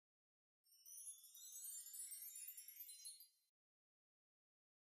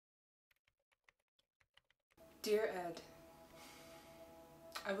Dear Ed,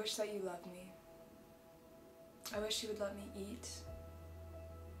 I wish that you loved me. I wish you would let me eat.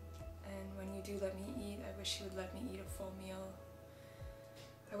 And when you do let me eat, I wish you would let me eat a full meal.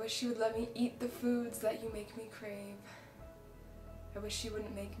 I wish you would let me eat the foods that you make me crave. I wish you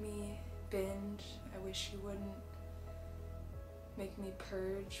wouldn't make me binge. I wish you wouldn't make me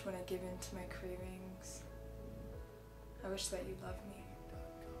purge when I give in to my cravings. I wish that you loved me.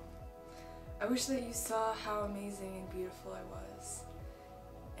 I wish that you saw how amazing and beautiful I was.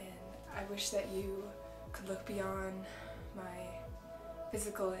 And I wish that you could look beyond my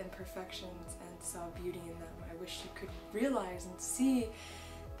physical imperfections and saw beauty in them. I wish you could realize and see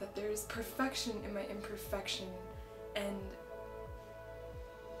that there's perfection in my imperfection, and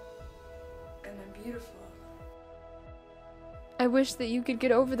I'm beautiful. I wish that you could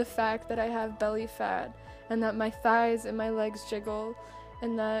get over the fact that I have belly fat, and that my thighs and my legs jiggle,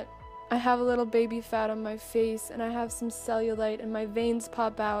 and that I have a little baby fat on my face, and I have some cellulite, and my veins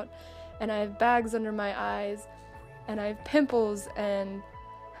pop out, and I have bags under my eyes, and I have pimples, and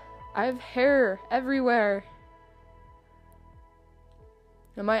I have hair everywhere.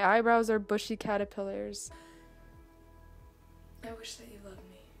 And my eyebrows are bushy caterpillars. I wish that you loved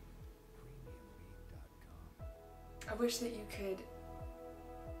me. I wish that you could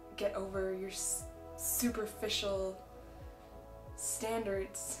get over your superficial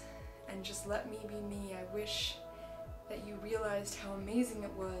standards and just let me be me. I wish that you realized how amazing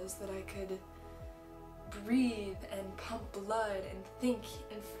it was that I could breathe and pump blood and think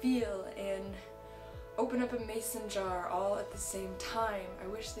and feel and open up a mason jar all at the same time. I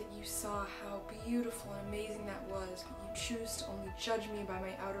wish that you saw how beautiful and amazing that was, but you choose to only judge me by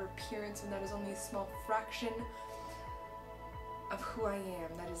my outer appearance, and that is only a small fraction of who I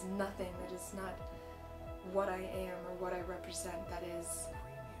am. That is nothing. That is not what I am or what I represent. That is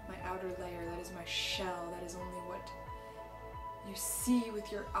my outer layer. That is my shell. That is only what you see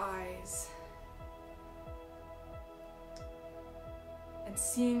with your eyes. And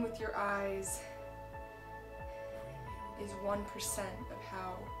seeing with your eyes is 1% of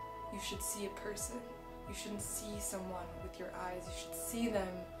how you should see a person. You shouldn't see someone with your eyes. You should see them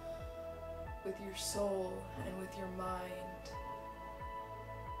with your soul and with your mind.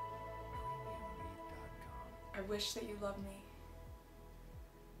 I wish that you loved me.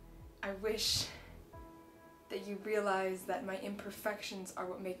 I wish that you realize that my imperfections are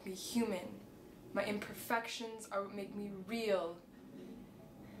what make me human. My imperfections are what make me real.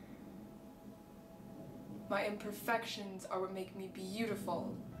 My imperfections are what make me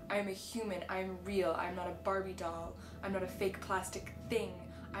beautiful. I am a human. I am real. I am not a Barbie doll. I'm not a fake plastic thing.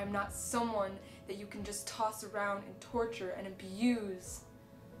 I am not someone that you can just toss around and torture and abuse.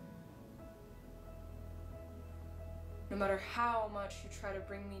 No matter how much you try to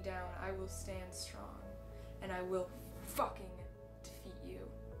bring me down, I will stand strong, and I will fucking defeat you.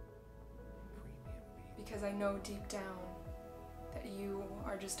 Because I know deep down that you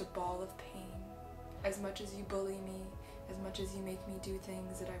are just a ball of pain. As much as you bully me, as much as you make me do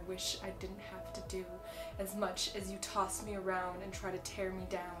things that I wish I didn't have to do, as much as you toss me around and try to tear me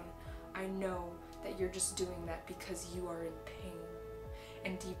down, I know that you're just doing that because you are in pain.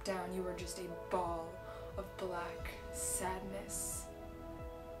 And deep down you are just a ball of black sadness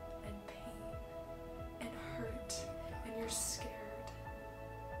and pain and hurt, and you're scared.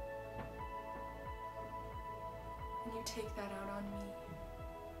 And you take that out on me.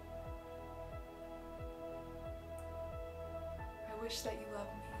 I wish that you love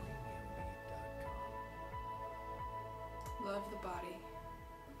me. Love the body.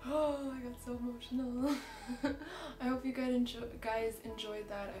 Oh, I got so emotional. I hope you guys enjoyed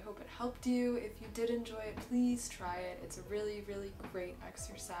that. I hope it helped you. If you did enjoy it, please try it. It's a really, really great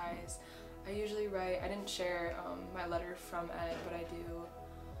exercise. I usually write, I didn't share my letter from Ed, but I do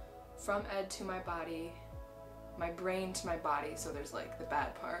from Ed to my body, my brain to my body. So there's like the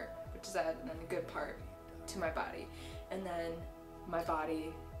bad part, which is Ed, and then the good part to my body. And then my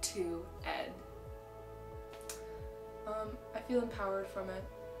body to Ed. I feel empowered from it.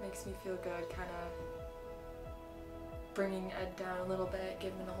 Makes me feel good, kind of bringing Ed down a little bit,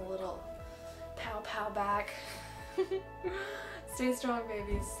 giving him a little pow back. Stay strong,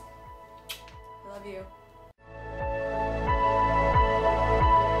 babies. I love you.